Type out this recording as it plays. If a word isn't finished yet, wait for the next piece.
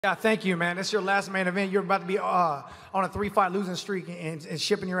Yeah, thank you, man. That's your last main event. You're about to be on a 3-fight losing streak and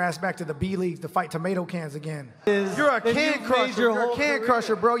shipping your ass back to the B leagues to fight tomato cans again. You're a can crusher. You're a can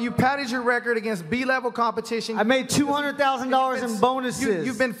crusher, bro. You padded your record against B-level competition. I made $200,000 in bonuses.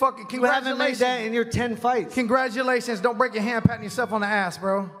 You've been fucking. You haven't made that in your 10 fights. Congratulations. Don't break your hand patting yourself on the ass,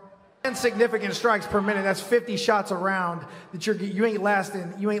 bro. 10 significant strikes per minute. That's 50 shots a round. That you ain't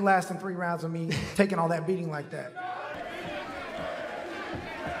lasting 3 rounds of me taking all that beating like that.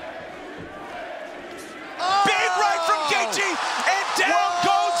 Big right from Gaethje, and down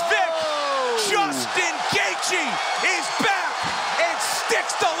goes Vick. Justin Gaethje is back and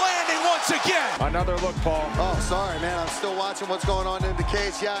sticks the landing once again. Another look, Paul. Oh, sorry, man. I'm still watching what's going on in the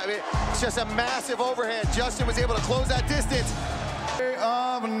cage. Yeah, I mean, it's just a massive overhand. Justin was able to close that distance.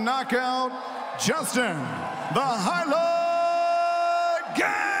 Of knockout, Justin, the highlight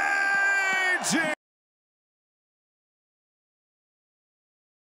Gaethje.